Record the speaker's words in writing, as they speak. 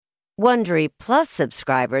Wondery Plus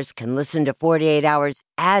subscribers can listen to 48 Hours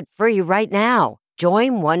ad-free right now.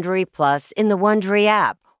 Join Wondery Plus in the Wondery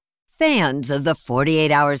app. Fans of the 48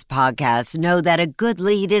 Hours podcast know that a good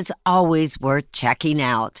lead is always worth checking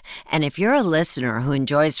out. And if you're a listener who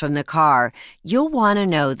enjoys from the car, you'll want to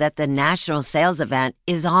know that the national sales event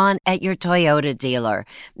is on at your Toyota dealer,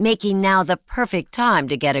 making now the perfect time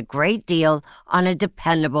to get a great deal on a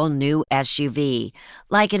dependable new SUV,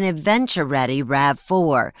 like an adventure-ready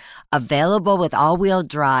RAV4. Available with all-wheel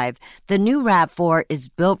drive, the new RAV4 is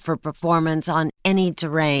built for performance on any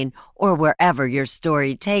terrain or wherever your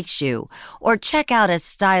story takes you. Or check out a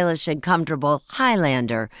stylish and comfortable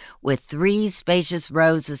Highlander with 3 spacious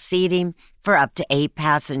rows of seating for up to 8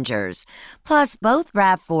 passengers. Plus, both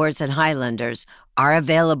RAV4s and Highlanders are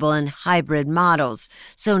available in hybrid models,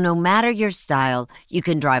 so no matter your style, you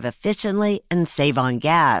can drive efficiently and save on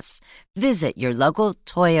gas. Visit your local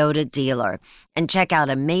Toyota dealer and check out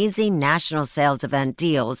amazing national sales event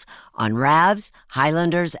deals on RAVs,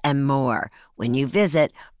 Highlanders, and more when you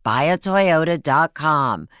visit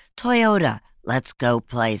buyatoyota.com. Toyota, let's go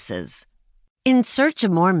places. In search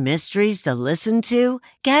of more mysteries to listen to,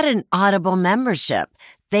 get an Audible membership.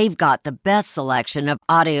 They've got the best selection of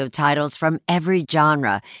audio titles from every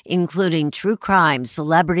genre, including true crime,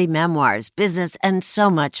 celebrity memoirs, business, and so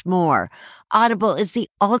much more. Audible is the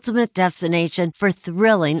ultimate destination for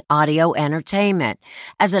thrilling audio entertainment.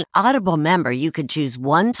 As an Audible member, you can choose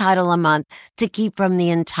one title a month to keep from the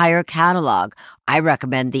entire catalog. I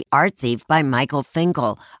recommend The Art Thief by Michael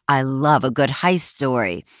Finkel. I love a good heist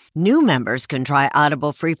story. New members can try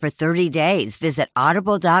Audible free for 30 days. Visit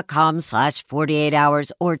audible.com/48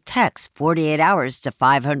 hours or text 48 hours to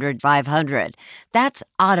 500-500. That's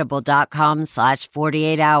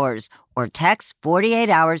audible.com/48 hours or text 48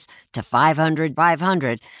 hours to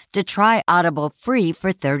 500-500 to try Audible free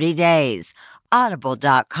for 30 days.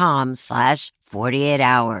 Audible.com/48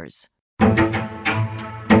 hours.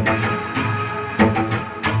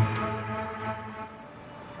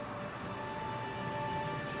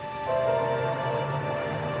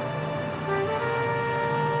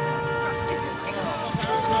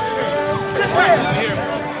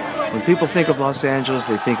 When people think of Los Angeles,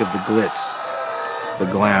 they think of the glitz, the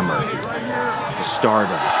glamour, the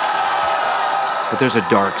stardom. But there's a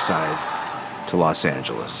dark side to Los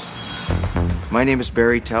Angeles. My name is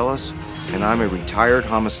Barry Tellis, and I'm a retired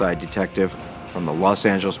homicide detective from the Los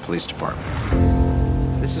Angeles Police Department.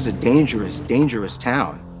 This is a dangerous, dangerous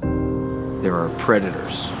town. There are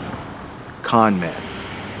predators, con men,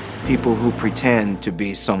 people who pretend to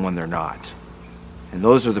be someone they're not. And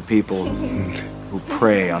those are the people who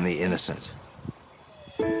prey on the innocent.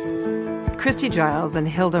 Christy Giles and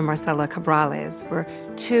Hilda Marcela Cabrales were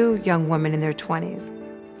 2 young women in their 20s.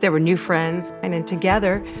 They were new friends, and then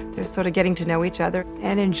together, they're sort of getting to know each other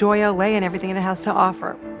and enjoy LA and everything it has to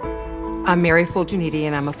offer. I'm Mary Fulginiti,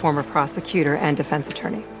 and I'm a former prosecutor and defense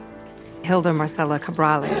attorney. Hilda Marcela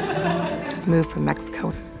Cabrales just moved from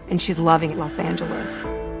Mexico, and she's loving Los Angeles.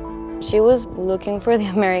 She was looking for the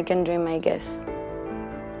American dream, I guess.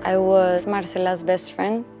 I was Marcela's best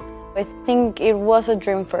friend. I think it was a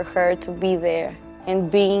dream for her to be there and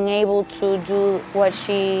being able to do what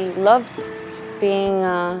she loved, being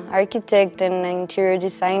an architect and an interior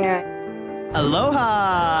designer.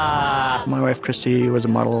 Aloha! My wife, Christy, was a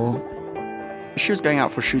model. She was going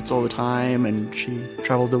out for shoots all the time, and she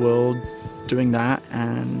traveled the world doing that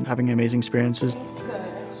and having amazing experiences.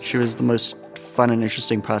 She was the most fun and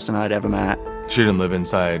interesting person I'd ever met. She didn't live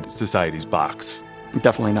inside society's box.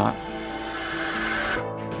 Definitely not.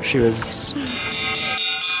 She was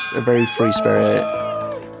a very free spirit.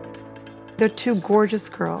 They're 2 gorgeous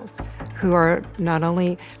girls who are not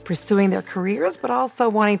only pursuing their careers, but also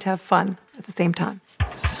wanting to have fun at the same time.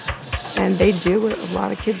 And they do what a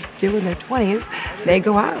lot of kids do in their 20s. They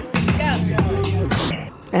go out.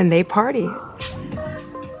 And they party.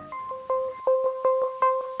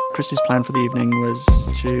 Christy's plan for the evening was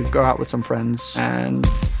to go out with some friends and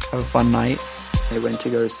have a fun night. They went to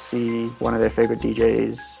go see one of their favorite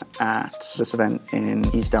DJs at this event in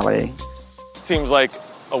East LA. Seems like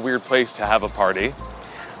a weird place to have a party.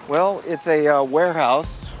 Well, it's a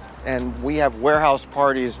warehouse, and we have warehouse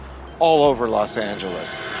parties all over Los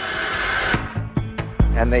Angeles.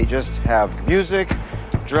 And they just have music,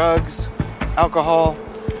 drugs, alcohol,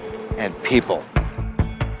 and people.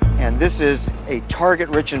 And this is a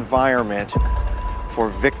target-rich environment for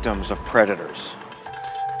victims of predators.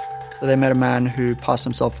 They met a man who passed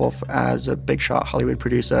himself off as a big shot Hollywood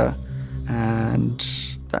producer, and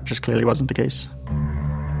that just clearly wasn't the case.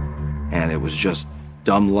 And it was just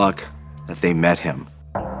dumb luck that they met him.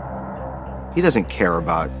 He doesn't care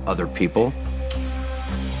about other people.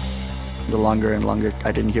 The longer and longer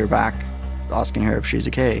I didn't hear back, asking her if she's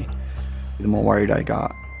okay, the more worried I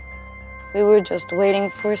got. We were just waiting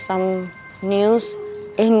for some news,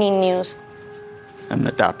 any news. And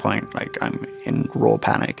at that point, I'm in raw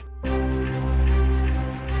panic.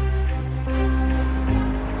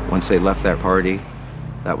 Once they left that party,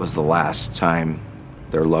 that was the last time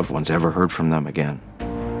their loved ones ever heard from them again.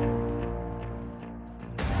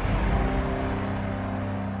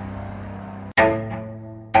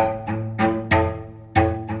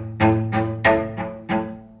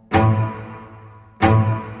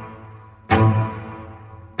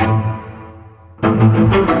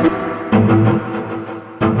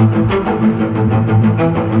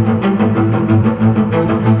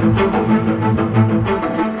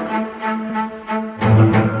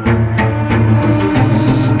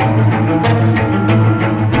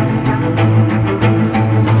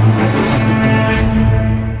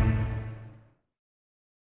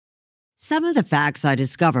 Some of the facts I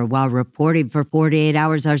discover while reporting for 48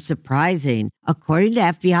 Hours are surprising. According to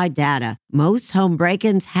FBI data, most home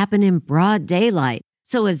break-ins happen in broad daylight.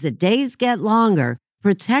 So as the days get longer,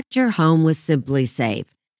 protect your home with Simply Safe.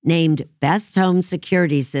 Named Best Home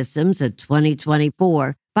Security Systems of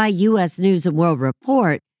 2024 by U.S. News & World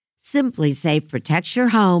Report, Simply Safe protects your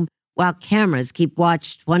home while cameras keep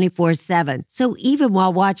watch 24/7. So even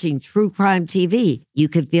while watching true crime TV, you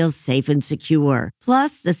can feel safe and secure.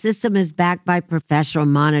 Plus, the system is backed by professional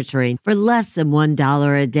monitoring for less than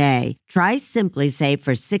 $1 a day. Try Simply Safe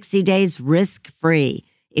for 60 days risk-free.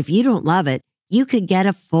 If you don't love it, you could get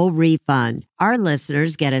a full refund. Our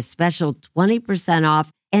listeners get a special 20%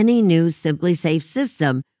 off any new Simply Safe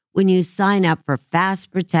system when you sign up for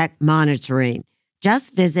Fast Protect monitoring.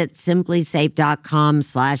 Just visit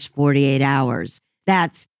simplysafe.com/48 hours.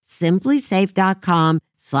 That's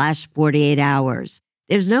simplysafe.com/48 hours.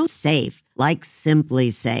 There's no safe like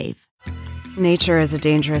Simply Safe. Nature is a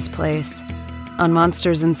dangerous place. On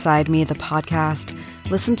Monsters Inside Me, the podcast,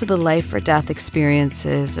 listen to the life or death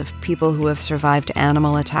experiences of people who have survived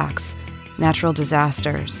animal attacks, natural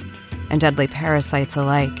disasters, and deadly parasites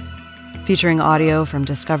alike. Featuring audio from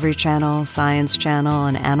Discovery Channel, Science Channel,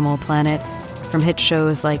 and Animal Planet, from hit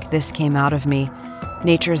shows like This Came Out of Me,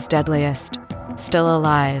 Nature's Deadliest, Still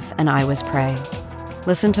Alive, and I Was Prey.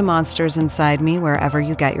 Listen to Monsters Inside Me wherever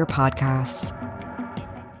you get your podcasts.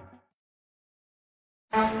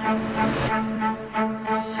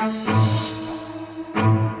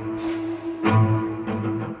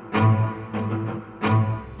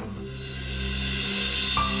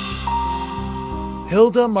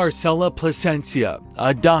 Hilda Marcela Plasencia,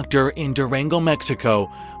 a doctor in Durango, Mexico,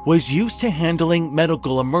 was used to handling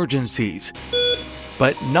medical emergencies.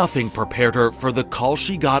 But nothing prepared her for the call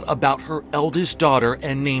she got about her eldest daughter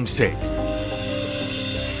and namesake.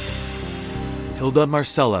 Hilda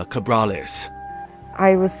Marcela Cabrales. I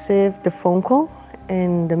received a phone call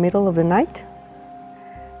in the middle of the night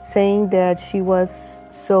saying that she was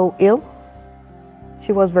so ill.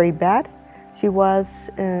 She was very bad. She was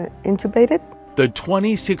intubated. The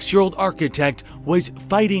 26-year-old architect was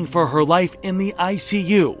fighting for her life in the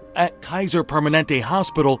ICU at Kaiser Permanente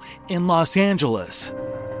Hospital in Los Angeles.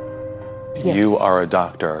 Yes. You are a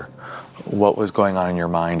doctor. What was going on in your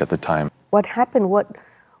mind at the time? What happened? What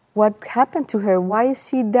happened to her? Why is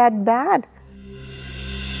she that bad?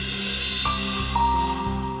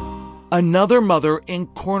 Another mother in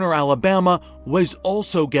Corner, Alabama, was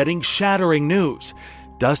also getting shattering news.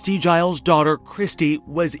 Dusty Giles' daughter, Christy,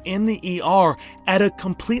 was in the ER at a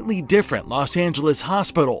completely different Los Angeles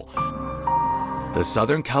hospital, the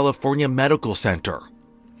Southern California Medical Center.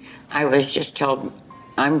 I was just told,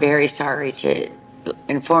 I'm very sorry to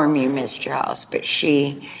inform you, Miss Giles, but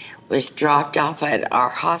she was dropped off at our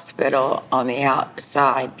hospital on the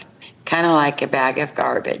outside, kind of like a bag of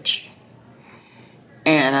garbage.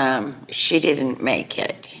 And she didn't make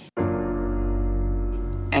it.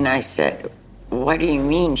 And I said, what do you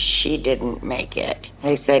mean she didn't make it?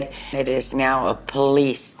 They said, it is now a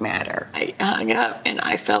police matter. I hung up and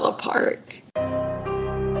I fell apart.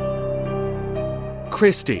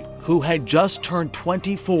 Christy, who had just turned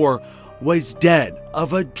 24, was dead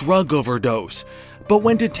of a drug overdose. But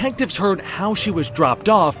when detectives heard how she was dropped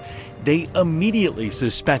off, they immediately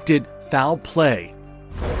suspected foul play.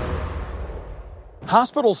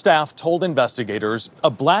 Hospital staff told investigators a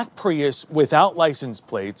black Prius without license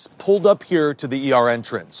plates pulled up here to the ER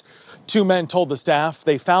entrance. Two men told the staff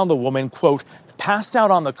they found the woman, quote, passed out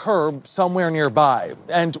on the curb somewhere nearby,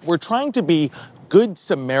 and were trying to be good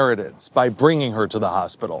Samaritans by bringing her to the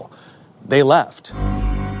hospital. They left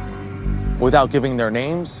without giving their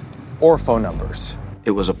names or phone numbers.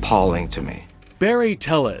 It was appalling to me. Barry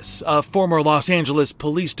Tellis, a former Los Angeles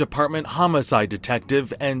Police Department homicide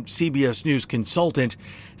detective and CBS News consultant,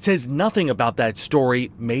 says nothing about that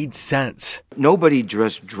story made sense. Nobody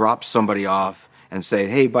just drops somebody off and say,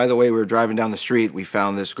 hey, by the way, we were driving down the street, we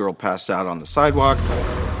found this girl passed out on the sidewalk.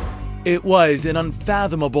 It was an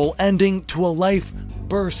unfathomable ending to a life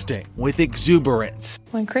bursting with exuberance.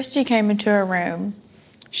 When Christy came into her room,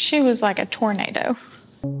 she was like a tornado.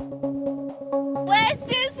 Let's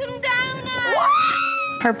do some donuts!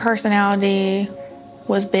 Her personality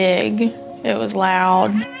was big. It was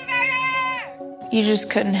loud. You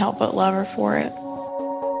just couldn't help but love her for it.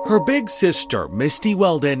 Her big sister, Misty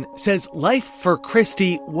Weldon, says life for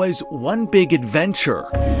Christy was one big adventure.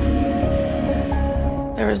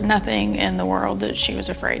 There was nothing in the world that she was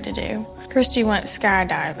afraid to do. Christy went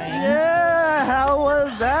skydiving. Yeah, how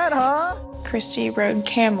was that, huh? Christy rode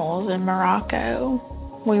camels in Morocco.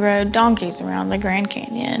 We rode donkeys around the Grand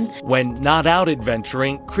Canyon. When not out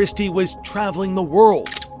adventuring, Christy was traveling the world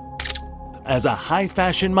as a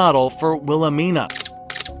high-fashion model for Wilhelmina.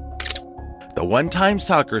 The one-time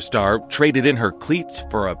soccer star traded in her cleats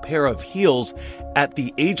for a pair of heels at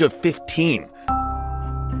the age of 15.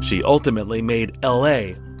 She ultimately made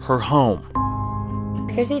L.A. her home.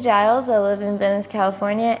 Christy Giles, I live in Venice,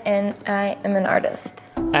 California, and I am an artist.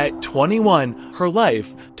 At 21, her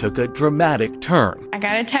life took a dramatic turn. I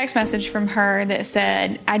got a text message from her that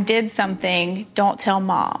said, I did something, don't tell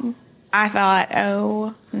Mom. I thought,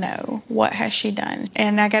 oh no, what has she done?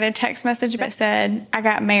 And I got a text message that said, I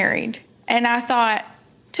got married. And I thought,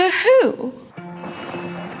 to who?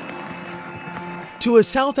 To a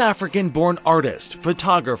South African-born artist,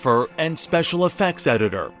 photographer, and special effects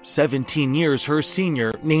editor, 17 years her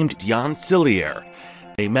senior, named Jan Cillier.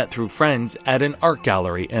 They met through friends at an art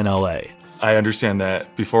gallery in L.A. I understand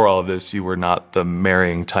that before all of this, you were not the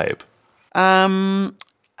marrying type. Don't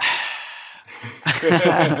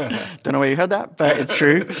know where you heard that, but it's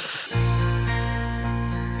true.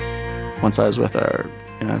 Once I was with her,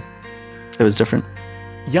 it was different.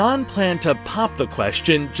 Jan planned to pop the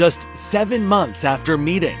question just 7 months after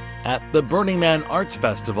meeting at the Burning Man Arts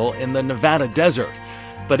Festival in the Nevada desert.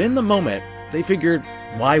 But in the moment, they figured,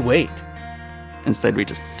 why wait? Instead, we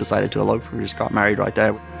just decided to elope. We just got married right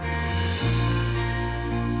there.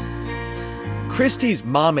 Christy's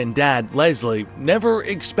mom and dad, Leslie, never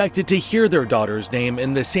expected to hear their daughter's name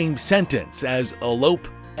in the same sentence as elope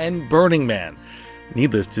and Burning Man.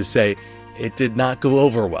 Needless to say, it did not go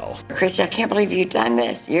over well. Christy, I can't believe you've done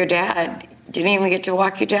this. Your dad didn't even get to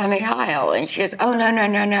walk you down the aisle. And she goes, oh,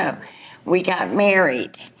 no. We got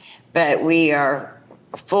married, but we are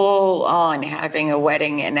full on having a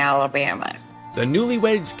wedding in Alabama. The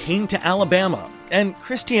newlyweds came to Alabama, and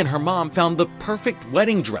Christy and her mom found the perfect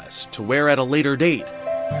wedding dress to wear at a later date.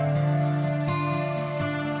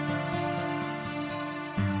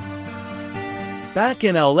 Back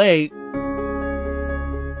in L.A.,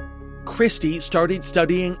 Christy started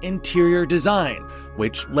studying interior design,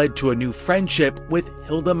 which led to a new friendship with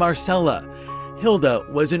Hilda Marcella. Hilda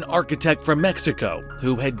was an architect from Mexico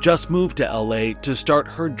who had just moved to LA to start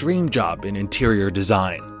her dream job in interior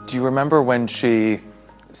design. Do you remember when she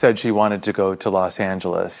said she wanted to go to Los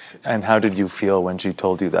Angeles? And how did you feel when she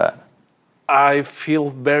told you that? I feel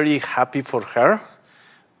very happy for her,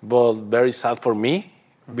 but very sad for me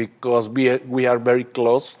because we are very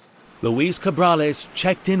close. Luis Cabrales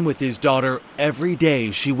checked in with his daughter every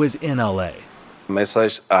day she was in LA.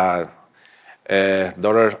 Message, daughter,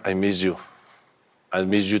 I miss you. I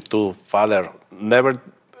miss you too, father. Never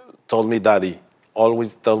told me daddy,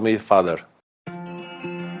 always told me father.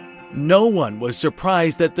 No one was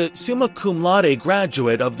surprised that the summa cum laude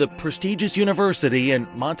graduate of the prestigious university in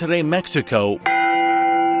Monterrey, Mexico,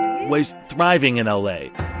 was thriving in LA.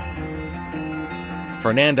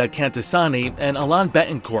 Fernanda Cantasani and Alain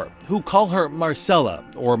Betancourt, who call her Marcella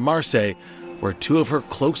or Marce, were two of her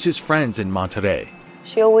closest friends in Monterrey.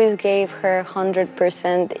 She always gave her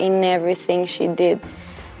 100% in everything she did,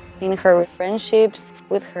 in her friendships,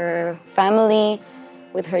 with her family,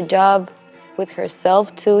 with her job, with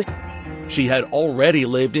herself too. She had already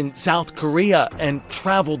lived in South Korea and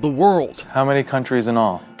traveled the world. How many countries in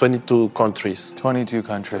all? 22 countries. 22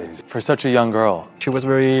 countries. For such a young girl. She was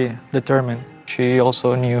very determined. She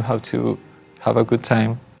also knew how to have a good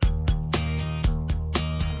time.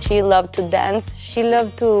 She loved to dance. She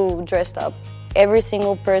loved to dress up. Every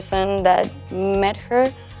single person that met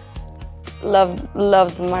her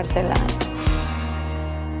loved Marcela.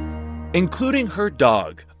 Including her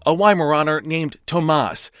dog, a Weimaraner named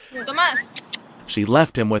Tomas. Tomas. She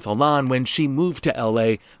left him with Alain when she moved to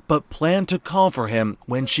LA, but planned to call for him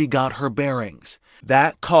when she got her bearings.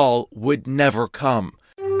 That call would never come.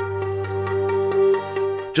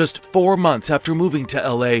 Just 4 months after moving to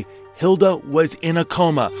LA, Hilda was in a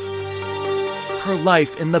coma. Her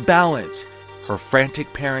life in the balance. Her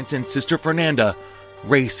frantic parents and sister Fernanda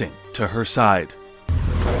racing to her side.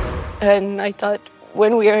 And I thought,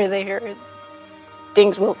 when we are there,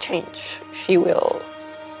 things will change. She will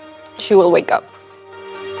wake up.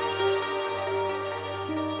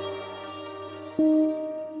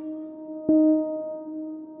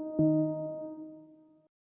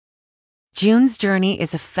 June's Journey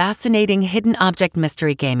is a fascinating hidden object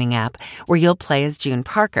mystery gaming app where you'll play as June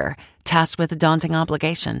Parker, tasked with a daunting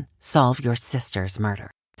obligation: solve your sister's murder.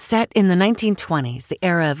 Set in the 1920s, the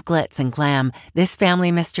era of glitz and glam, this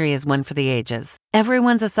family mystery is one for the ages.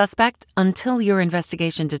 Everyone's a suspect until your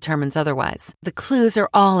investigation determines otherwise. The clues are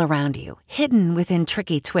all around you, hidden within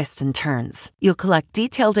tricky twists and turns. You'll collect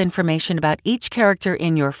detailed information about each character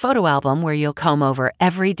in your photo album where you'll comb over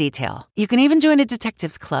every detail. You can even join a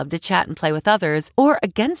detectives club to chat and play with others or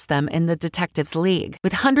against them in the Detectives League.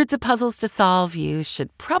 With hundreds of puzzles to solve, you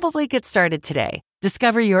should probably get started today.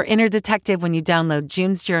 Discover your inner detective when you download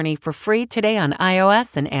June's Journey for free today on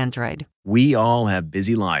iOS and Android. We all have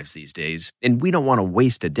busy lives these days, and we don't want to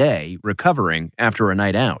waste a day recovering after a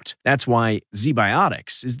night out. That's why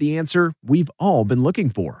ZBiotics is the answer we've all been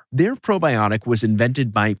looking for. Their probiotic was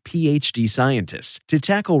invented by PhD scientists to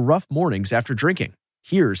tackle rough mornings after drinking.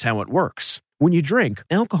 Here's how it works. When you drink,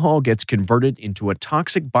 alcohol gets converted into a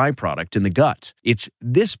toxic byproduct in the gut. It's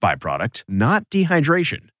this byproduct, not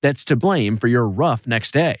dehydration, that's to blame for your rough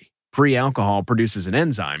next day. Pre-alcohol produces an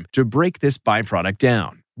enzyme to break this byproduct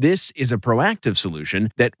down. This is a proactive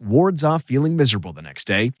solution that wards off feeling miserable the next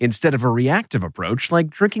day instead of a reactive approach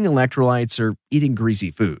like drinking electrolytes or eating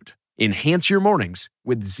greasy food. Enhance your mornings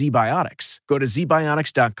with ZBiotics. Go to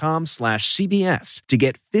zbiotics.com/CBS to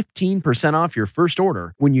get 15% off your first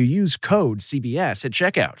order when you use code CBS at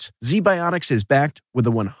checkout. ZBiotics is backed with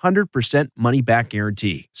a 100% money-back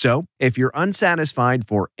guarantee. So, if you're unsatisfied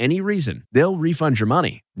for any reason, they'll refund your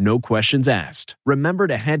money. No questions asked. Remember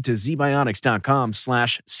to head to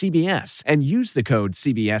zbiotics.com/CBS and use the code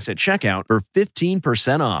CBS at checkout for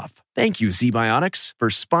 15% off. Thank you, ZBiotics, for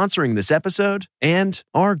sponsoring this episode and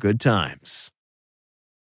our good times.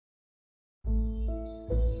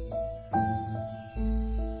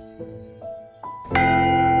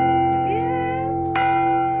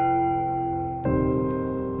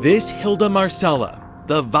 This Hilda Marcella,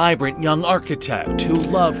 the vibrant young architect who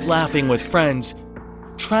loved laughing with friends,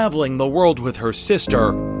 traveling the world with her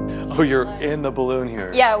sister. Oh, you're in the balloon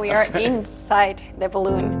here. Yeah, we are inside the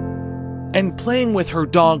balloon. And playing with her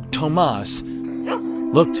dog Tomas,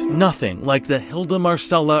 looked nothing like the Hilda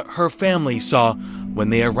Marcella her family saw when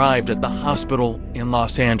they arrived at the hospital in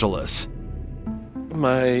Los Angeles.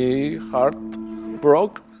 My heart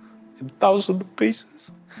broke in 1,000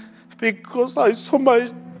 pieces because I saw my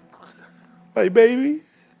baby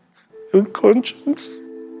unconscious.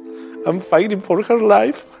 I'm fighting for her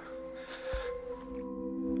life.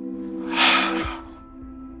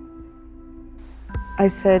 I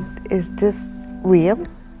said, is this real?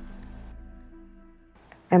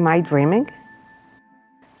 Am I dreaming?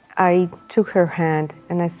 I took her hand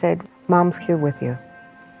and I said, Mom's here with you.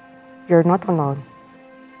 You're not alone.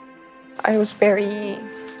 I was very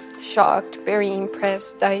shocked, very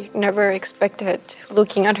impressed. I never expected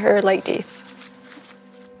looking at her like this.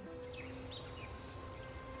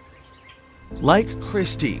 Like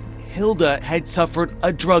Christy, Hilda had suffered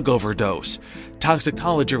a drug overdose.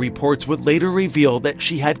 Toxicology reports would later reveal that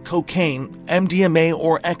she had cocaine, MDMA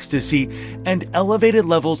or ecstasy, and elevated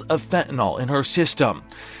levels of fentanyl in her system.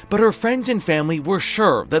 But her friends and family were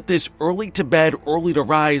sure that this early-to-bed,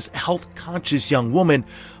 early-to-rise, health-conscious young woman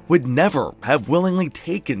would never have willingly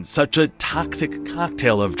taken such a toxic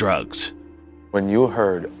cocktail of drugs. When you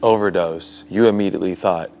heard overdose, you immediately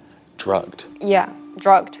thought drugged. Yeah,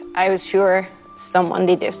 drugged. I was sure someone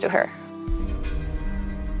did this to her.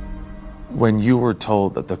 When you were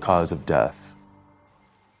told that the cause of death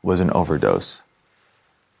was an overdose,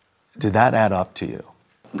 did that add up to you?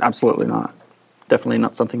 Absolutely not. Definitely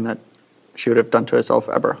not something that she would have done to herself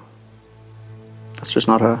ever. That's just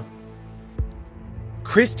not her.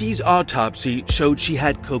 Christy's autopsy showed she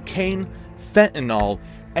had cocaine, fentanyl,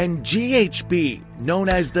 and GHB, known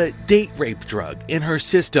as the date rape drug, in her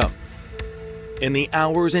system. In the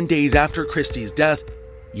hours and days after Christy's death,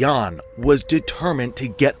 Jan was determined to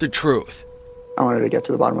get the truth. I wanted to get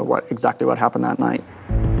to the bottom of exactly what happened that night.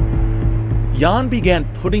 Jan began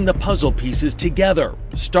putting the puzzle pieces together,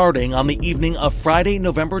 starting on the evening of Friday,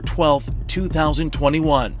 November 12th,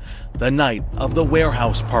 2021, the night of the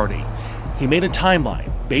warehouse party. He made a timeline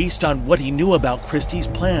based on what he knew about Christy's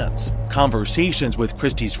plans, conversations with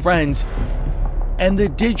Christy's friends, and the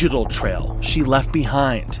digital trail she left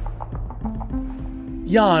behind.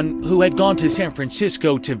 Jan, who had gone to San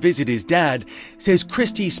Francisco to visit his dad, says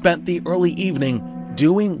Christy spent the early evening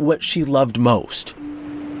doing what she loved most.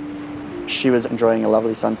 She was enjoying a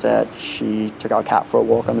lovely sunset. She took our cat for a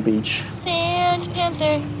walk on the beach. Sand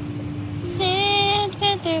Panther,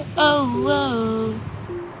 oh, whoa.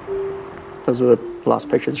 Those were the last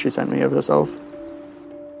pictures she sent me of herself.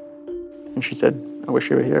 And she said, I wish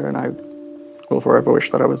you were here, and I will forever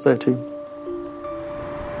wish that I was there too.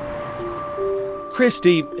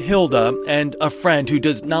 Christy, Hilda, and a friend who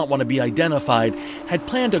does not want to be identified had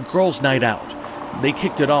planned a girls' night out. They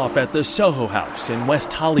kicked it off at the Soho House in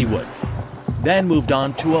West Hollywood, then moved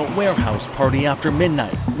on to a warehouse party after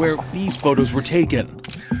midnight, where these photos were taken.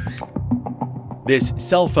 This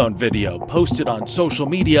cell phone video posted on social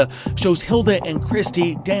media shows Hilda and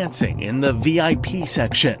Christy dancing in the VIP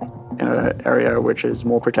section. In an area which is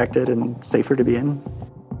more protected and safer to be in.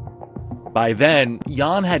 By then,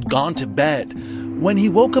 Jan had gone to bed. When he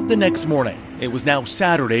woke up the next morning, it was now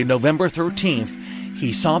Saturday, November 13th,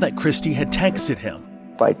 he saw that Christy had texted him.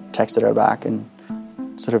 I texted her back and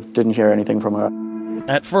sort of didn't hear anything from her.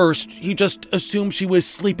 At first, he just assumed she was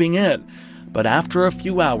sleeping in. But after a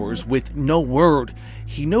few hours with no word,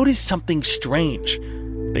 he noticed something strange.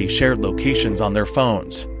 They shared locations on their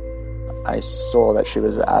phones. I saw that she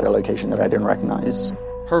was at a location that I didn't recognize.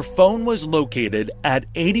 Her phone was located at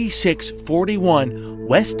 8641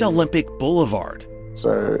 West Olympic Boulevard.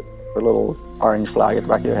 So a little orange flag at the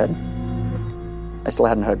back of your head. I still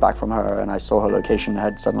hadn't heard back from her, and I saw her location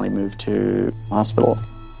had suddenly moved to a hospital.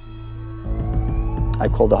 I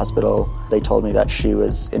called the hospital. They told me that she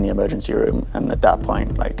was in the emergency room, and at that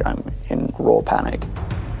point, I'm in raw panic.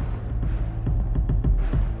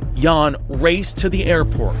 Jan raced to the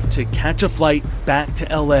airport to catch a flight back to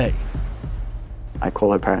LA. I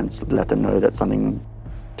called her parents, let them know that something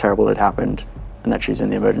terrible had happened and that she's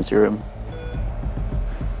in the emergency room.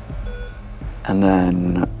 And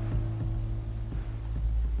then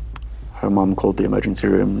her mom called the emergency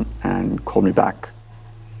room and called me back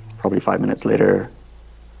probably 5 minutes later,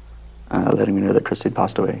 letting me know that Christy had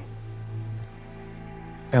passed away.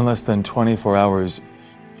 In less than 24 hours,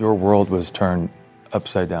 your world was turned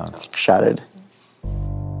upside down. Shattered.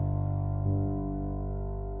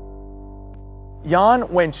 Jan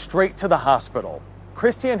went straight to the hospital.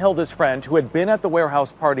 Christy and Hilda's friend, who had been at the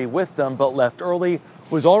warehouse party with them but left early,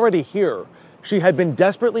 was already here. She had been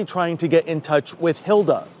desperately trying to get in touch with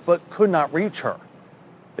Hilda, but could not reach her.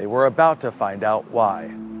 They were about to find out why.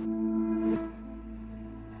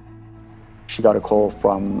 She got a call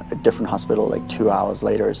from a different hospital 2 hours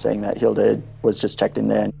later saying that Hilda was just checked in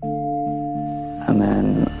there. And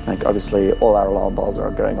then, obviously, all our alarm bells are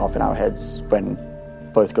going off in our heads when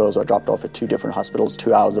both girls are dropped off at two different hospitals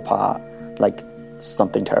 2 hours apart.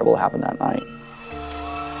 Something terrible happened that night.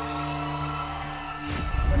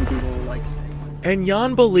 And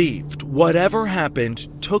Jan believed whatever happened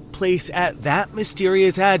took place at that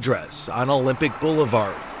mysterious address on Olympic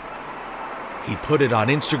Boulevard. He put it on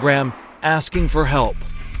Instagram, asking for help.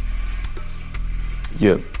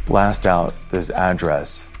 You blast out this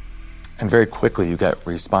address, and very quickly you get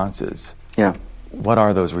responses. Yeah. What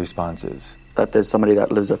are those responses? That there's somebody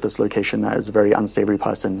that lives at this location that is a very unsavory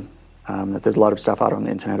person, that there's a lot of stuff out on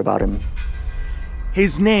the internet about him.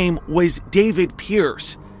 His name was David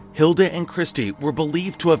Pierce. Hilda and Christy were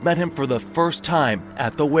believed to have met him for the first time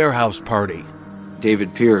at the warehouse party.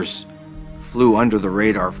 David Pierce flew under the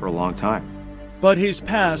radar for a long time. But his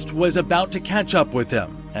past was about to catch up with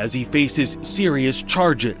him as he faces serious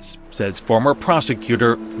charges, says former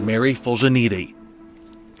prosecutor Mary Fulgeniti.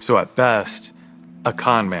 So at best, a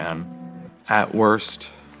con man. At worst,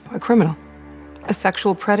 a criminal, a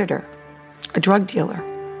sexual predator, a drug dealer.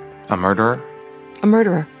 A murderer? A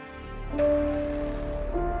murderer.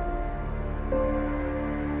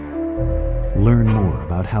 Learn more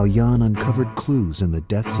about how Jan uncovered clues in the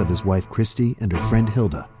deaths of his wife Christy and her friend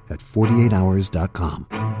Hilda at 48hours.com.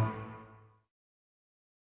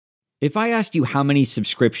 If I asked you how many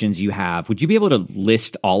subscriptions you have, would you be able to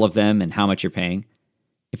list all of them and how much you're paying?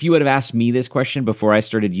 If you would have asked me this question before I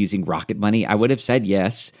started using Rocket Money, I would have said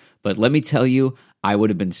yes, but let me tell you, I would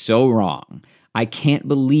have been so wrong. I can't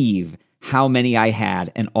believe how many I had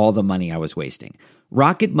and all the money I was wasting.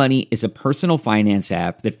 Rocket Money is a personal finance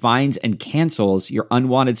app that finds and cancels your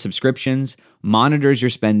unwanted subscriptions, monitors your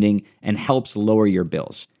spending, and helps lower your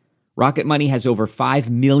bills. Rocket Money has over 5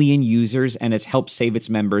 million users and has helped save its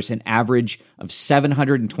members an average of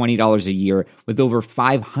 $720 a year with over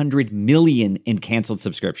 500 million in canceled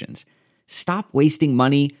subscriptions. Stop wasting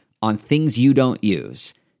money on things you don't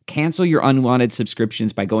use. Cancel your unwanted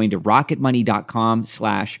subscriptions by going to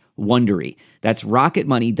rocketmoney.com/Wondery. That's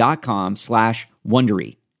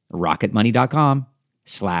rocketmoney.com/Wondery.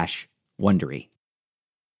 rocketmoney.com/Wondery.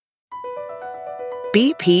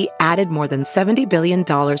 BP added more than $70 billion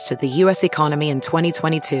to the U.S. economy in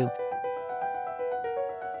 2022.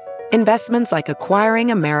 Investments like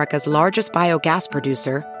acquiring America's largest biogas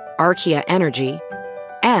producer, Archaea Energy,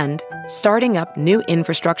 and starting up new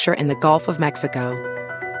infrastructure in the Gulf of Mexico.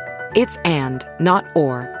 It's and, not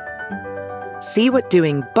or. See what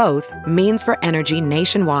doing both means for energy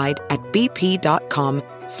nationwide at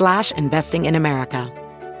bp.com/investing in America.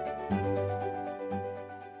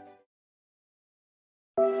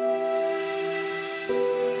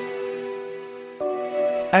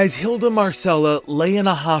 As Hilda Marcella lay in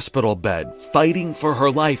a hospital bed fighting for her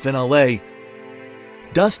life in LA,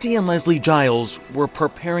 Dusty and Leslie Giles were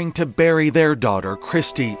preparing to bury their daughter,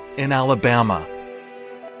 Christy, in Alabama.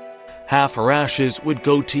 Half her ashes would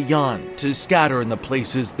go to Jan to scatter in the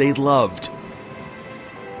places they loved.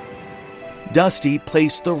 Dusty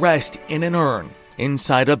placed the rest in an urn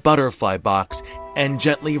inside a butterfly box and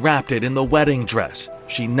gently wrapped it in the wedding dress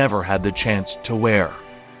she never had the chance to wear.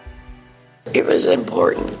 It was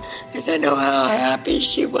important because I know how happy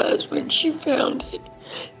she was when she found it.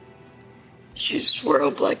 She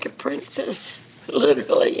swirled like a princess,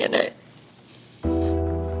 literally, in it.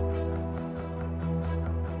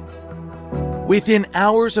 Within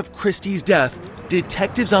hours of Christy's death,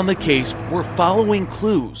 detectives on the case were following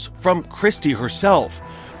clues from Christy herself.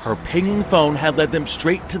 Her pinging phone had led them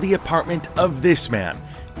straight to the apartment of this man,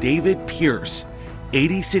 David Pierce,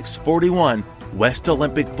 8641 West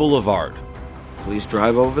Olympic Boulevard. Police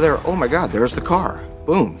drive over there. Oh my God, there's the car.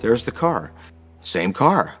 Boom, there's the car. Same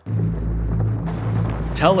car.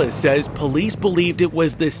 Tellis says police believed it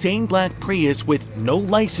was the same black Prius with no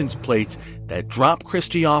license plates that dropped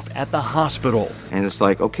Christy off at the hospital. And it's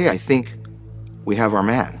like, okay, I think we have our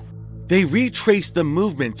man. They retraced the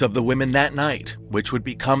movements of the women that night, which would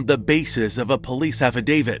become the basis of a police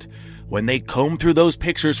affidavit. When they combed through those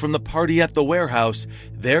pictures from the party at the warehouse,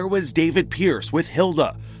 there was David Pierce with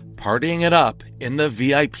Hilda, partying it up in the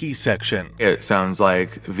VIP section. It sounds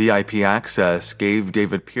like VIP access gave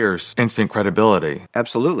David Pierce instant credibility.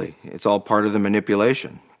 Absolutely. It's all part of the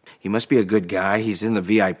manipulation. He must be a good guy. He's in the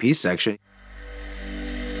VIP section.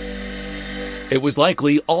 It was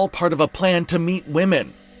likely all part of a plan to meet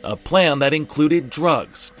women. A plan that included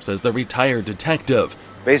drugs, says the retired detective.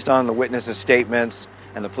 Based on the witnesses' statements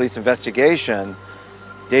and the police investigation,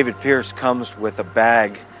 David Pierce comes with a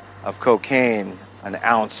bag of cocaine, an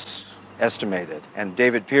ounce estimated. And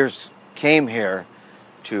David Pierce came here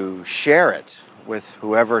to share it with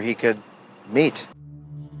whoever he could meet.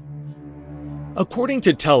 According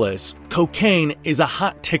to Tellis, cocaine is a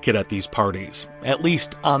hot ticket at these parties, at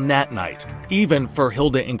least on that night, even for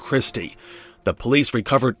Hilda and Christy. The police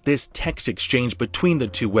recovered this text exchange between the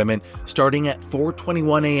two women starting at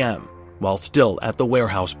 4:21 a.m. while still at the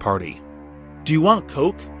warehouse party. "Do you want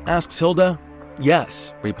coke?" asks Hilda.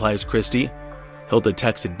 "Yes," replies Christy. Hilda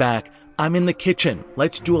texted back, "I'm in the kitchen.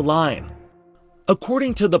 Let's do a line."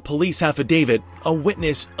 According to the police affidavit, a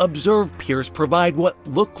witness observed Pierce provide what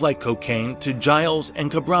looked like cocaine to Giles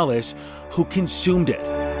and Cabrales, who consumed it.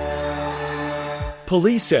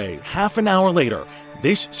 Police say half an hour later,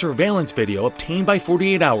 this surveillance video obtained by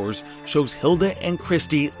 48 Hours shows Hilda and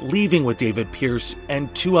Christy leaving with David Pierce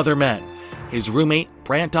and two other men, his roommate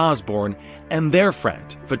Brant Osborne and their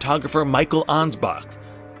friend, photographer Michael Ansbach.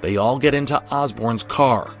 They all get into Osborne's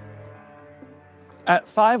car. At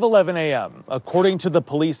 5:11 a.m., according to the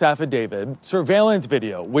police affidavit, surveillance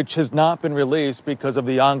video, which has not been released because of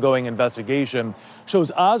the ongoing investigation, shows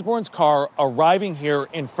Osborne's car arriving here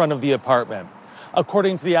in front of the apartment.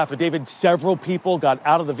 According to the affidavit, several people got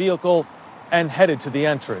out of the vehicle and headed to the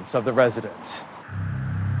entrance of the residence.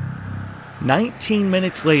 19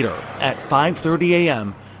 minutes later, at 5:30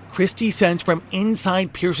 a.m., Christy sends from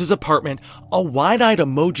inside Pierce's apartment a wide-eyed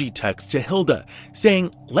emoji text to Hilda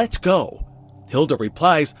saying, "Let's go." Hilda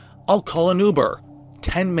replies, "I'll call an Uber,"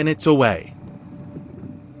 10 minutes away.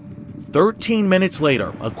 13 minutes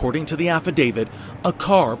later, according to the affidavit, a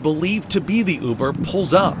car believed to be the Uber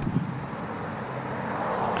pulls up.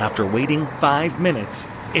 After waiting 5 minutes,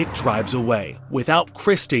 it drives away without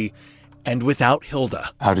Christy and without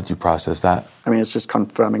Hilda. How did you process that? I mean, it's just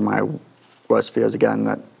confirming my worst fears again,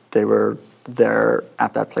 that they were there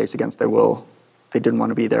at that place against their will. They didn't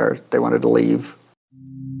want to be there. They wanted to leave.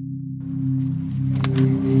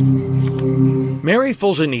 Mary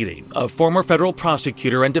Fulgeniti, a former federal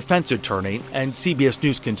prosecutor and defense attorney and CBS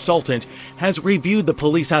News consultant, has reviewed the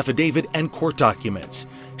police affidavit and court documents.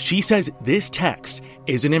 She says this text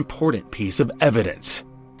is an important piece of evidence.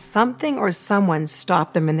 Something or someone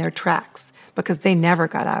stopped them in their tracks because they never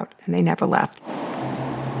got out and they never left.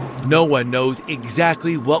 No one knows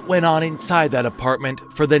exactly what went on inside that apartment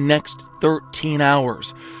for the next 13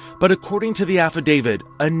 hours. But according to the affidavit,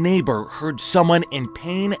 a neighbor heard someone in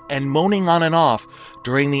pain and moaning on and off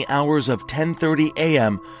during the hours of 10:30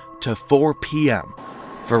 a.m. to 4 p.m.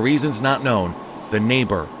 For reasons not known, the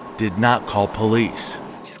neighbor did not call police.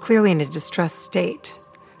 She's clearly in a distressed state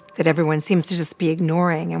that everyone seems to just be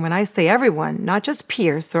ignoring. And when I say everyone, not just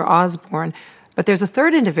Pierce or Osborne, but there's a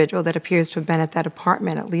third individual that appears to have been at that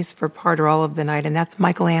apartment, at least for part or all of the night, and that's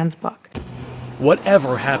Michael Ansbach.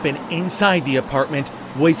 Whatever happened inside the apartment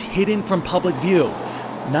was hidden from public view.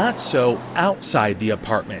 Not so outside the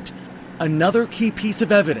apartment. Another key piece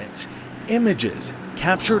of evidence, images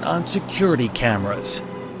captured on security cameras.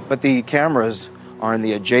 But the cameras are in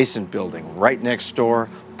the adjacent building, right next door,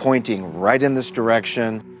 pointing right in this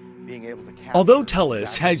direction. Although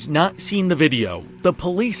Tellis has not seen the video, the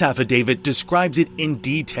police affidavit describes it in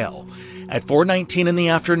detail. At 4:19 in the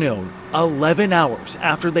afternoon, 11 hours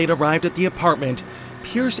after they'd arrived at the apartment,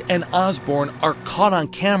 Pierce and Osborne are caught on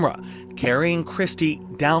camera carrying Christy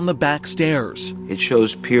down the back stairs. It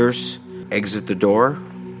shows Pierce exit the door,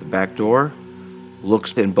 the back door,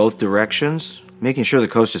 looks in both directions, making sure the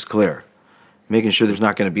coast is clear, making sure there's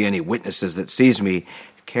not going to be any witnesses that sees me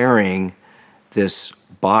carrying this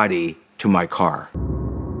body to my car.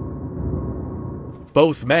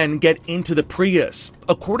 Both men get into the Prius.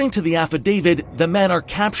 According to the affidavit, the men are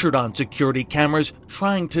captured on security cameras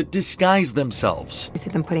trying to disguise themselves. You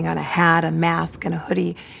see them putting on a hat, a mask, and a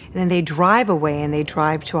hoodie, and then they drive away and they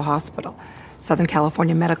drive to a hospital, Southern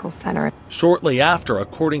California Medical Center. Shortly after,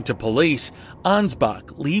 according to police,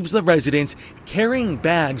 Ansbach leaves the residence carrying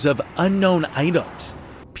bags of unknown items.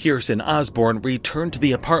 Pierce and Osborne return to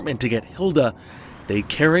the apartment to get Hilda. They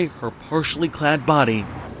carry her partially clad body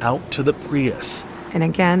out to the Prius. And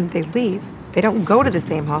again, they leave. They don't go to the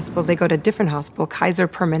same hospital. They go to a different hospital, Kaiser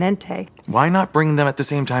Permanente. Why not bring them at the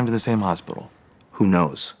same time to the same hospital? Who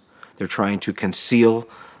knows? They're trying to conceal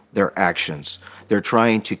their actions. They're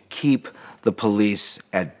trying to keep the police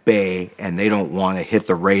at bay, and they don't want to hit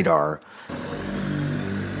the radar.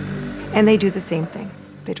 And they do the same thing.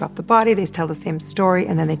 They drop the body, they tell the same story,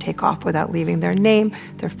 and then they take off without leaving their name,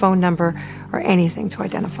 their phone number, or anything to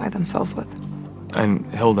identify themselves with. And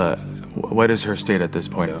Hilda, what is her state at this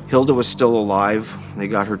point? Hilda was still alive. They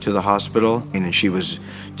got her to the hospital, and she was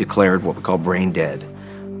declared what we call brain dead.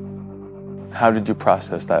 How did you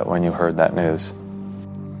process that when you heard that news?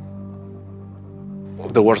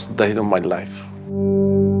 The worst day of my life.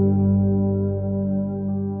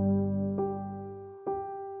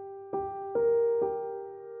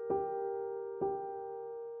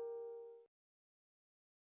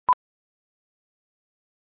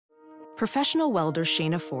 Professional welder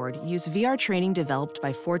Shayna Ford used VR training developed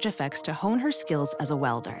by ForgeFX to hone her skills as a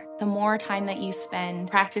welder. The more time that you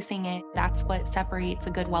spend practicing it, that's what separates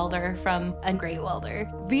a good welder from a great welder.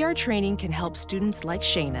 VR training can help students like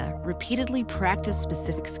Shayna repeatedly practice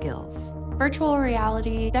specific skills. Virtual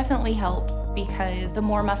reality definitely helps because the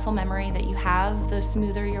more muscle memory that you have, the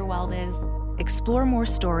smoother your weld is. Explore more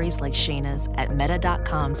stories like Shayna's at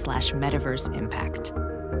meta.com/metaverseimpact.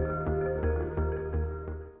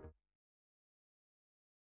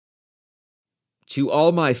 To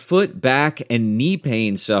all my foot, back, and knee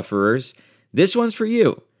pain sufferers, this one's for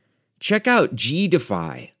you. Check out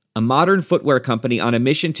G-Defy, a modern footwear company on a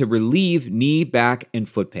mission to relieve knee, back, and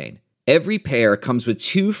foot pain. Every pair comes with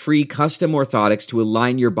 2 free custom orthotics to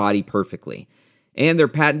align your body perfectly. And their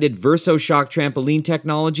patented VersoShock trampoline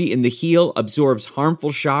technology in the heel absorbs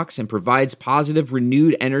harmful shocks and provides positive,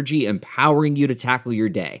 renewed energy, empowering you to tackle your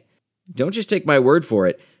day. Don't just take my word for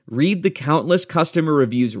it. Read the countless customer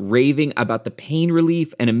reviews raving about the pain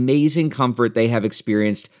relief and amazing comfort they have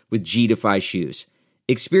experienced with G-Defy shoes.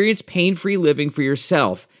 Experience pain-free living for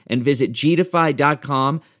yourself and visit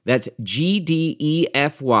gdefy.com, that's GDEFY.com,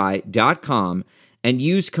 and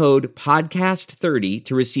use code PODCAST30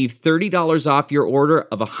 to receive $30 off your order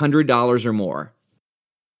of $100 or more.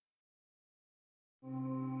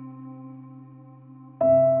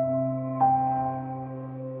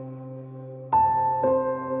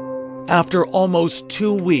 After almost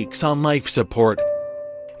 2 weeks on life support,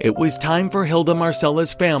 it was time for Hilda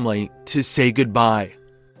Marcella's family to say goodbye.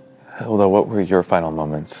 Hilda, what were your final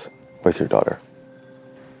moments with your daughter?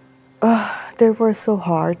 They were so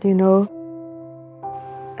hard, you know.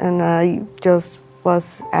 And I just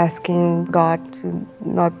was asking God to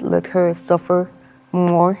not let her suffer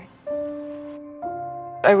more.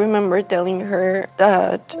 I remember telling her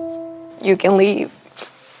that you can leave.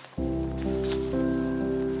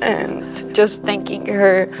 and just thanking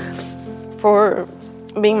her for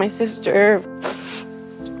being my sister.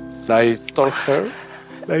 I told her,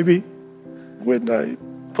 maybe when I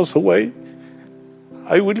pass away,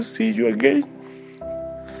 I will see you again.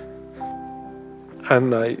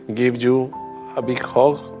 And I give you a big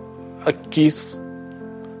hug, a kiss.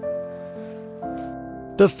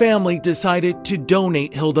 The family decided to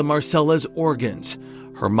donate Hilda Marcella's organs.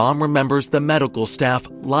 Her mom remembers the medical staff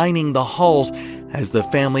lining the halls as the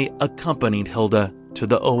family accompanied Hilda to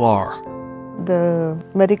the OR. The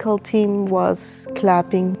medical team was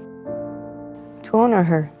clapping to honor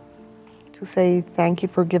her, to say thank you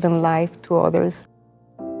for giving life to others.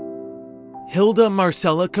 Hilda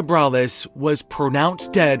Marcella Cabrales was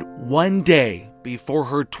pronounced dead one day before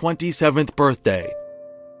her 27th birthday.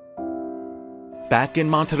 Back in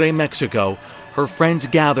Monterrey, Mexico, her friends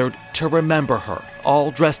gathered to remember her,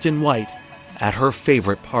 all dressed in white, at her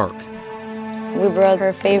favorite park. We brought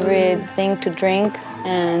her favorite thing to drink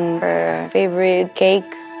and her favorite cake.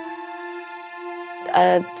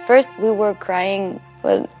 At first we were crying,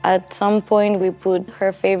 but at some point we put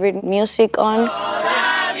her favorite music on.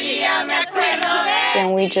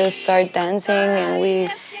 And we just started dancing and we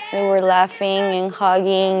were laughing and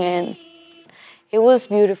hugging, and it was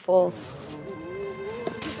beautiful.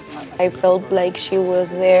 I felt like she was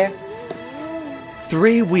there.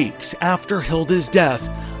 3 weeks after Hilda's death,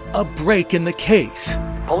 a break in the case.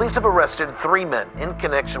 Police have arrested 3 men in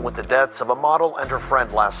connection with the deaths of a model and her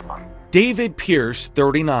friend last month. David Pierce,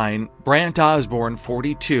 39, Brant Osborne,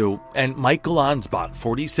 42, and Michael Ansbach,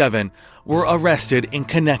 47, were arrested in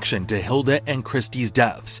connection to Hilda and Christy's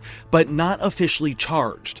deaths, but not officially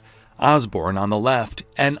charged. Osborne on the left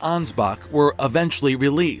and Ansbach were eventually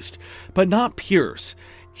released, but not Pierce.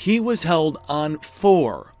 He was held on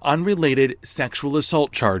 4 unrelated sexual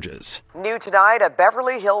assault charges. New tonight, a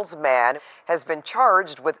Beverly Hills man has been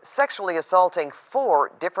charged with sexually assaulting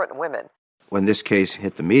 4 different women. When this case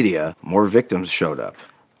hit the media, more victims showed up.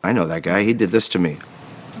 I know that guy. He did this to me.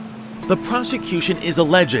 The prosecution is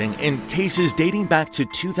alleging, in cases dating back to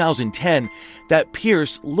 2010, that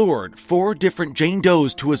Pierce lured 4 different Jane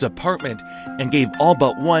Does to his apartment and gave all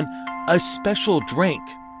but one a special drink,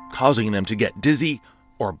 causing them to get dizzy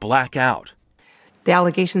or black out. The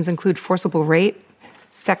allegations include forcible rape,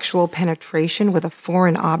 sexual penetration with a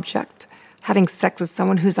foreign object, having sex with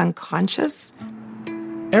someone who's unconscious.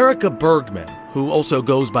 Erica Bergman, who also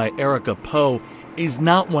goes by Erica Poe, is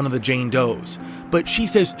not one of the Jane Does, but she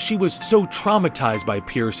says she was so traumatized by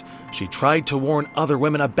Pierce, she tried to warn other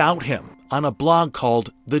women about him on a blog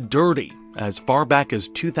called The Dirty as far back as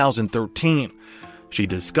 2013. She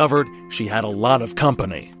discovered she had a lot of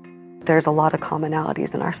company. There's a lot of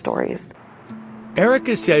commonalities in our stories.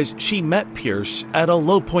 Erica says she met Pierce at a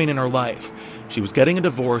low point in her life. She was getting a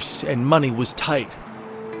divorce and money was tight.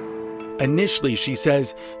 Initially, she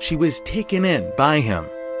says she was taken in by him.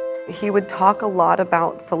 He would talk a lot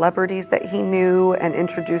about celebrities that he knew and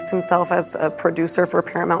introduce himself as a producer for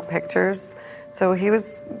Paramount Pictures. So he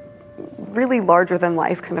was really larger than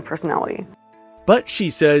life kind of personality. But she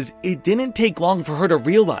says it didn't take long for her to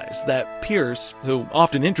realize that Pierce, who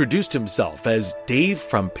often introduced himself as Dave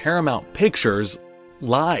from Paramount Pictures,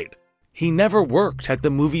 lied. He never worked at the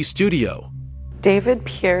movie studio. David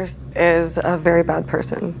Pierce is a very bad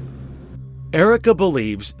person. Erica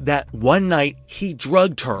believes that one night he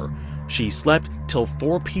drugged her. She slept till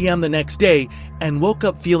 4 p.m. the next day and woke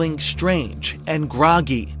up feeling strange and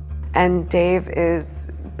groggy. And Dave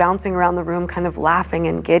is bouncing around the room kind of laughing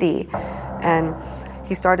and giddy. And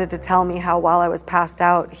he started to tell me how while I was passed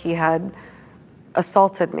out, he had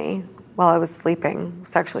assaulted me while I was sleeping,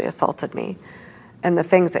 sexually assaulted me, and the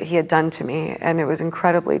things that he had done to me. And it was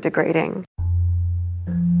incredibly degrading.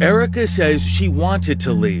 Erica says she wanted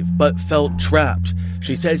to leave, but felt trapped.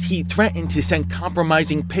 She says he threatened to send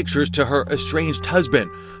compromising pictures to her estranged husband,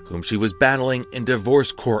 whom she was battling in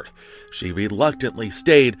divorce court. She reluctantly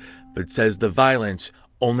stayed, but says the violence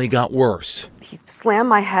only got worse. He slammed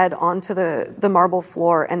my head onto the marble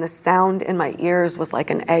floor, and the sound in my ears was like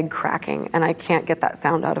an egg cracking, and I can't get that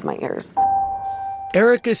sound out of my ears.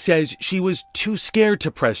 Erica says she was too scared to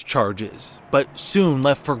press charges, but soon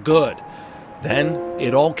left for good. Then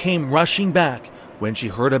it all came rushing back when she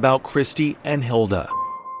heard about Christy and Hilda.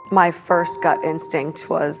 My first gut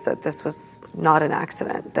instinct was that this was not an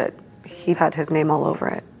accident, that he had his name all over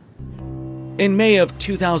it. In May of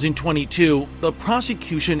 2022, the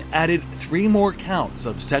prosecution added 3 more counts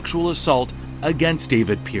of sexual assault against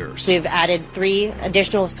David Pierce. We've added 3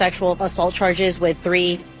 additional sexual assault charges with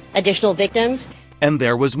 3 additional victims. And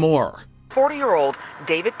there was more. 40-year-old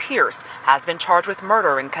David Pierce has been charged with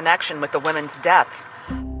murder in connection with the women's deaths.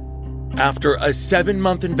 After a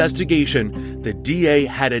 7-month investigation, the DA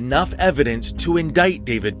had enough evidence to indict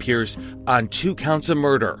David Pierce on 2 counts of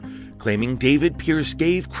murder, claiming David Pierce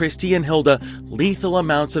gave Christy and Hilda lethal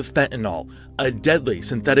amounts of fentanyl, a deadly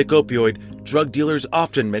synthetic opioid drug dealers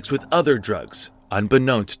often mix with other drugs,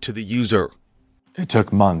 unbeknownst to the user. It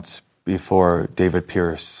took months before David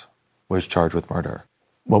Pierce was charged with murder.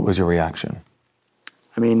 What was your reaction?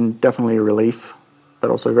 I mean, definitely relief,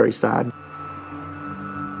 but also very sad.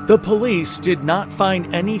 The police did not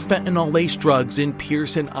find any fentanyl-laced drugs in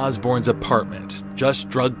Pierce and Osborne's apartment, just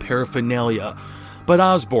drug paraphernalia. But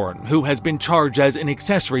Osborne, who has been charged as an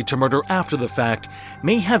accessory to murder after the fact,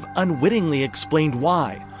 may have unwittingly explained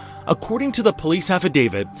why. According to the police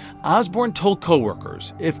affidavit, Osborne told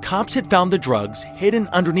coworkers if cops had found the drugs hidden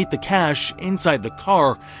underneath the cash inside the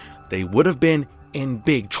car, they would have been in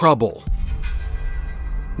big trouble.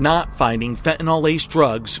 Not finding fentanyl-laced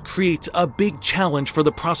drugs creates a big challenge for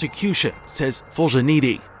the prosecution, says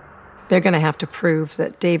Fulgeniti. They're going to have to prove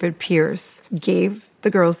that David Pierce gave the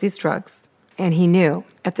girls these drugs, and he knew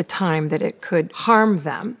at the time that it could harm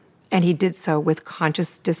them, and he did so with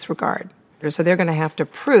conscious disregard. So they're going to have to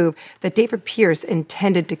prove that David Pierce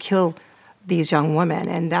intended to kill these young women,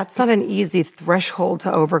 and that's not an easy threshold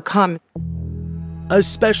to overcome.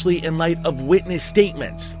 Especially in light of witness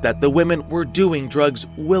statements that the women were doing drugs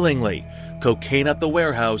willingly, cocaine at the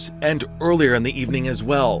warehouse, and earlier in the evening as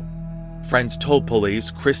well. Friends told police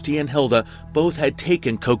Christy and Hilda both had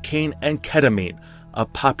taken cocaine and ketamine, a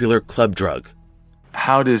popular club drug.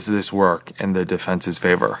 How does this work in the defense's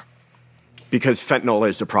favor? Because fentanyl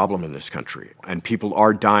is a problem in this country, and people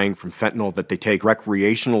are dying from fentanyl that they take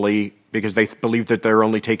recreationally because they believe that they're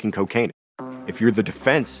only taking cocaine. If you're the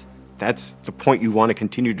defense, that's the point you want to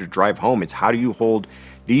continue to drive home. It's how do you hold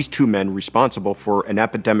these 2 men responsible for an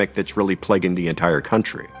epidemic that's really plaguing the entire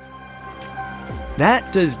country?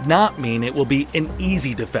 That does not mean it will be an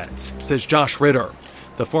easy defense, says Josh Ritter.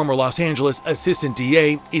 The former Los Angeles assistant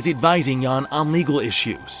DA is advising Jan on legal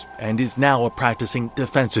issues and is now a practicing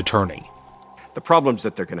defense attorney. The problems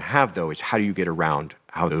that they're going to have, though, is how do you get around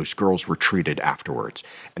how those girls were treated afterwards?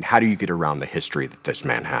 And how do you get around the history that this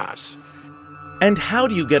man has? And how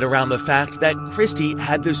do you get around the fact that Christy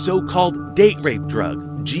had the so-called date rape drug,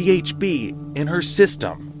 GHB, in her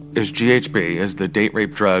system? Is GHB, the date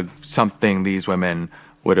rape drug, something these women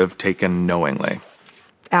would have taken knowingly?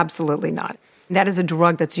 Absolutely not. That is a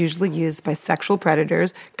drug that's usually used by sexual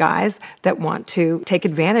predators, guys that want to take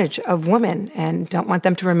advantage of women and don't want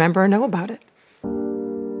them to remember or know about it.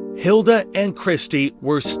 Hilda and Christy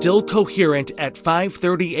were still coherent at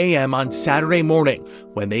 5:30 a.m. on Saturday morning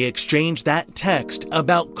when they exchanged that text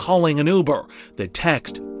about calling an Uber, the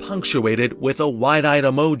text punctuated with a wide-eyed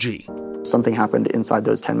emoji. Something happened inside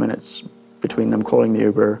those 10 minutes between them calling the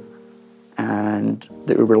Uber and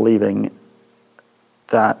the Uber leaving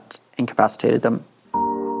that incapacitated them.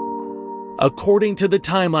 According to the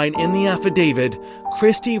timeline in the affidavit,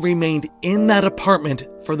 Christy remained in that apartment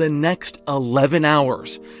for the next 11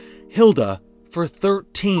 hours. Hilda for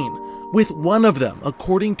 13, with one of them,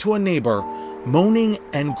 according to a neighbor, moaning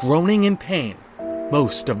and groaning in pain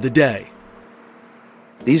most of the day.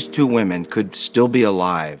 These 2 women could still be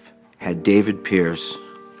alive had David Pierce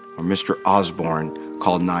or Mr. Osborne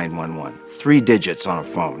called 911. 3 digits on a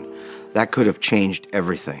phone. That could have changed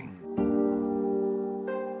everything.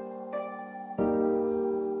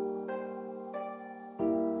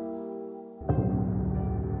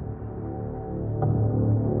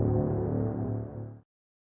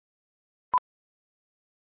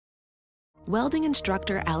 Welding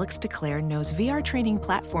instructor Alex DeClaire knows VR training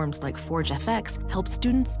platforms like Forge FX help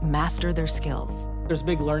students master their skills. There's a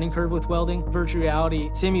big learning curve with welding. Virtual reality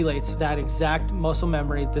simulates that exact muscle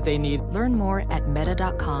memory that they need. Learn more at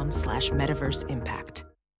meta.com/metaverseimpact.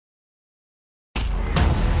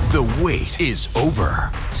 The wait is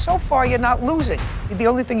over. So far, you're not losing. The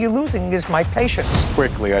only thing you're losing is my patience.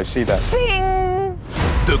 Quickly, I see that. Bing!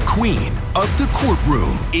 The queen of the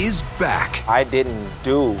courtroom is back. I didn't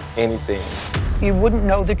do anything. You wouldn't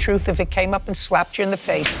know the truth if it came up and slapped you in the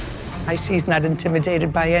face. I see he's not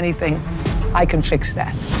intimidated by anything. I can fix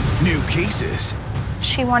that. New cases.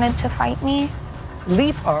 She wanted to fight me.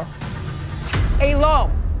 Leave her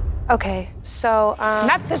alone. Okay, so,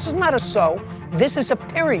 This is not a so. This is a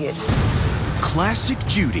period. Classic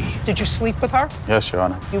Judy. Did you sleep with her? Yes, Your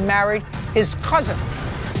Honor. You married his cousin.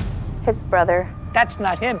 his brother. That's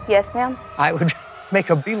not him. Yes, ma'am. I would make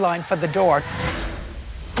a beeline for the door.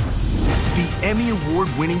 The Emmy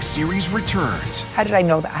Award-winning series returns. How did I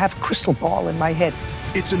know that? I have a crystal ball in my head.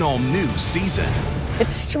 It's an all-new season.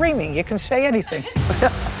 It's streaming. You can say anything.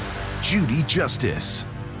 Judy Justice.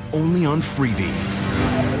 Only on Freevee.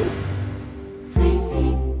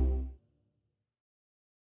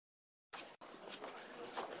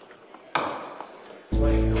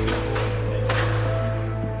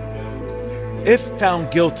 If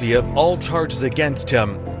found guilty of all charges against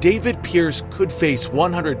him, David Pierce could face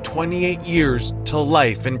 128 years to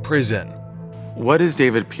life in prison. What is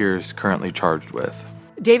David Pierce currently charged with?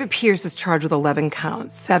 David Pierce is charged with 11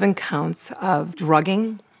 counts, 7 counts of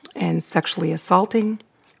drugging and sexually assaulting,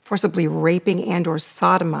 forcibly raping and or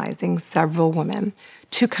sodomizing several women,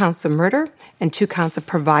 2 counts of murder, and 2 counts of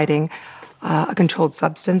providing a controlled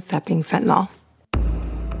substance, that being fentanyl.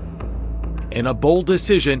 In a bold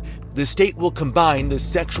decision, the state will combine the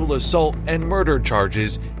sexual assault and murder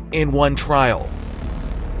charges in one trial.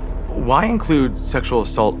 Why include sexual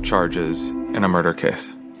assault charges in a murder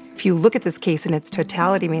case? If you look at this case in its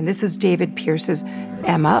totality, this is David Pierce's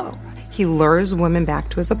MO. He lures women back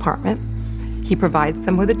to his apartment, he provides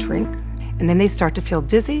them with a drink, and then they start to feel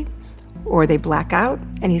dizzy or they black out,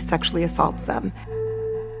 and he sexually assaults them.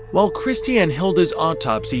 While Christy and Hilda's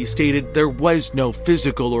autopsy stated there was no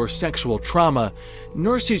physical or sexual trauma,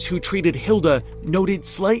 nurses who treated Hilda noted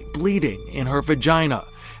slight bleeding in her vagina,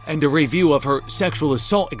 and a review of her sexual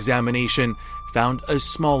assault examination found a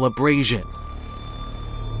small abrasion.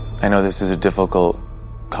 I know this is a difficult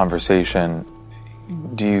conversation.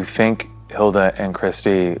 Do you think Hilda and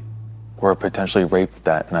Christy were potentially raped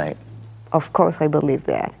that night? Of course, I believe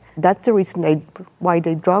that. That's the reason why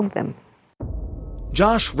they drugged them.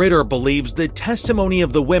 Josh Ritter believes the testimony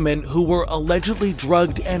of the women who were allegedly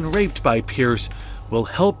drugged and raped by Pierce will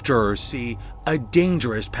help jurors see a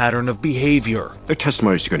dangerous pattern of behavior. Their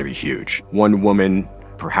testimony is going to be huge. One woman,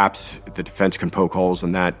 perhaps the defense can poke holes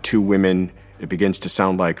in that. 2 women, it begins to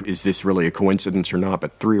sound like, is this really a coincidence or not?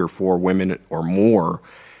 But 3 or 4 women or more,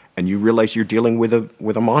 and you realize you're dealing with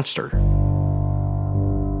a monster.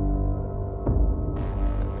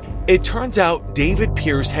 It turns out David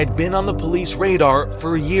Pierce had been on the police radar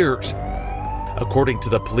for years. According to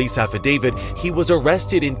the police affidavit, he was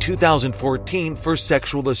arrested in 2014 for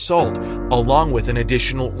sexual assault, along with an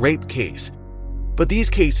additional rape case. But these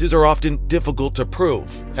cases are often difficult to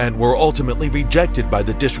prove and were ultimately rejected by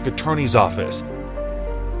the district attorney's office.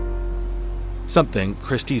 Something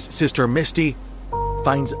Christy's sister Misty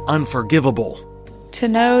finds unforgivable. To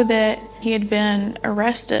know that he had been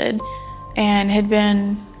arrested and had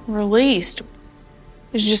been released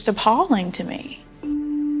was just appalling to me.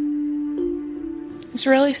 It's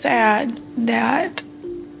really sad that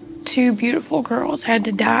 2 beautiful girls had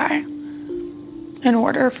to die in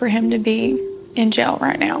order for him to be in jail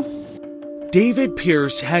right now. David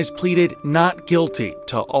Pierce has pleaded not guilty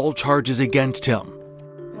to all charges against him.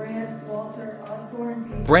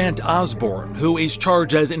 Brant Osborne, who is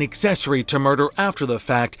charged as an accessory to murder after the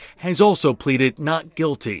fact, has also pleaded not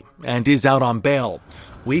guilty and is out on bail.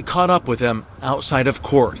 We caught up with him outside of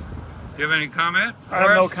court. Do you have any comment? I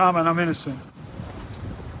have no comment. I'm innocent.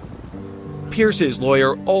 Pierce's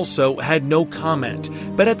lawyer also had no comment,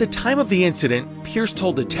 but at the time of the incident, Pierce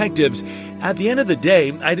told detectives, "At the end of the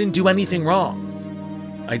day, I didn't do anything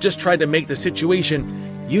wrong. I just tried to make the situation,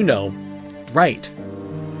 right."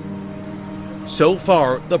 So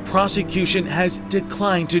far, the prosecution has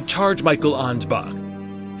declined to charge Michael Ansbach.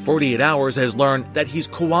 48 Hours has learned that he's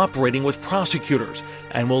cooperating with prosecutors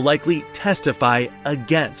and will likely testify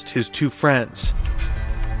against his 2 friends.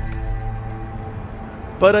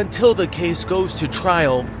 But until the case goes to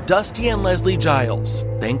trial, Dusty and Leslie Giles,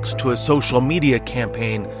 thanks to a social media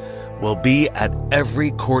campaign, will be at every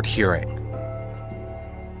court hearing.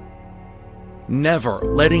 Never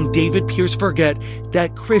letting David Pierce forget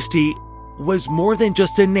that Christy was more than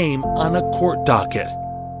just a name on a court docket.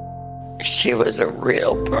 She was a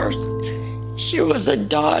real person. She was a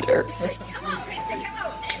daughter,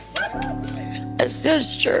 a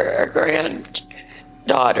sister, a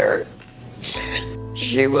granddaughter.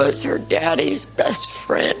 She was her daddy's best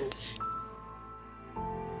friend.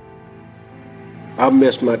 I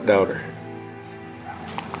miss my daughter.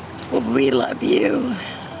 We love you.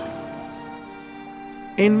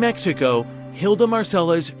 In Mexico, Hilda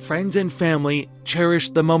Marcella's friends and family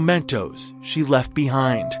cherished the mementos she left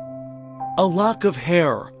behind. A lock of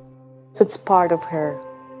hair. It's part of her.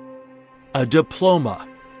 A diploma.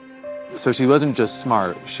 So she wasn't just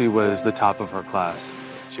smart, she was the top of her class.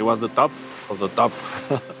 She was the top of the top.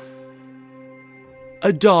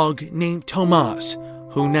 A dog named Tomas,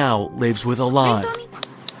 who now lives with Alon.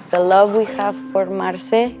 The love we have for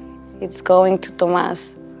Marce, it's going to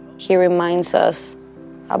Tomas. He reminds us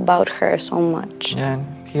about her so much. And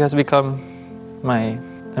he has become my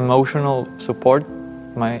emotional support,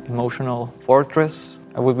 my emotional fortress.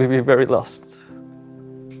 I would be very lost.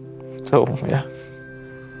 So, yeah.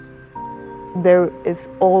 There is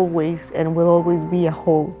always and will always be a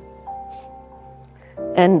hole.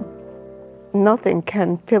 And nothing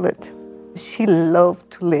can fill it. She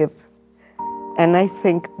loved to live. And I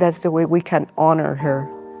think that's the way we can honor her,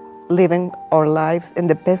 living our lives in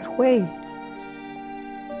the best way.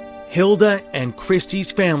 Hilda and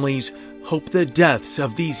Christy's families hope the deaths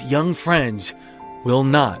of these young friends will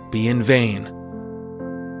not be in vain.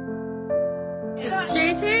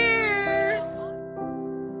 She's here!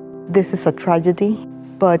 This is a tragedy,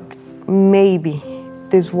 but maybe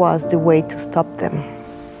this was the way to stop them.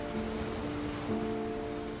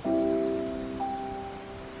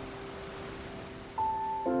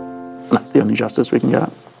 That's the only justice we can get.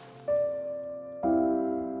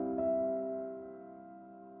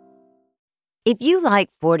 If you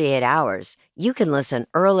like 48 Hours, you can listen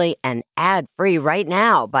early and ad-free right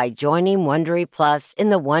now by joining Wondery Plus in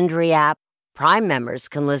the Wondery app. Prime members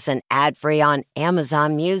can listen ad-free on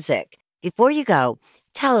Amazon Music. Before you go,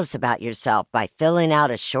 tell us about yourself by filling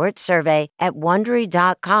out a short survey at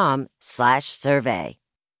Wondery.com/survey.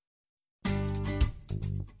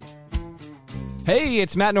 Hey,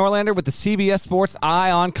 it's Matt Norlander with the CBS Sports Eye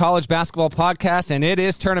on College Basketball podcast, and it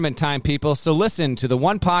is tournament time, people. So listen to the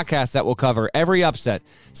one podcast that will cover every upset,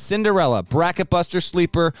 Cinderella, Bracket Buster,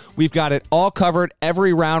 Sleeper. We've got it all covered,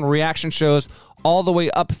 every round, reaction shows, all the way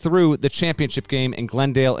up through the championship game in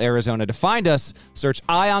Glendale, Arizona. To find us, search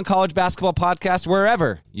Eye on College Basketball podcast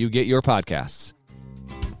wherever you get your podcasts.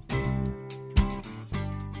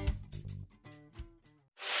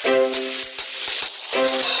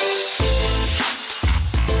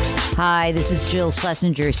 Hi, this is Jill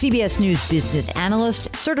Schlesinger, CBS News business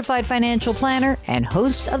analyst, certified financial planner, and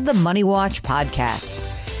host of the Money Watch podcast.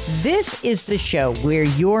 This is the show where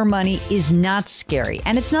your money is not scary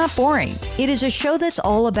and it's not boring. It is a show that's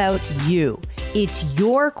all about you. It's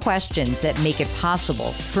your questions that make it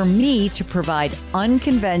possible for me to provide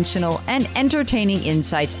unconventional and entertaining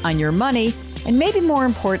insights on your money and maybe more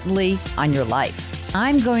importantly, on your life.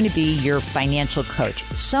 I'm going to be your financial coach,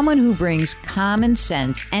 someone who brings common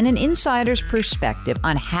sense and an insider's perspective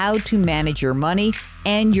on how to manage your money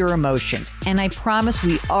and your emotions. And I promise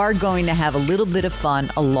we are going to have a little bit of fun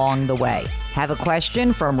along the way. Have a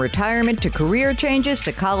question from retirement to career changes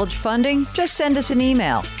to college funding? Just send us an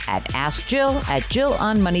email at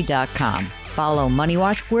askjill@jillonmoney.com. Follow Money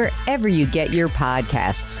Watch wherever you get your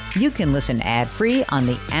podcasts. You can listen ad-free on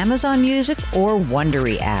the Amazon Music or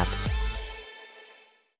Wondery app.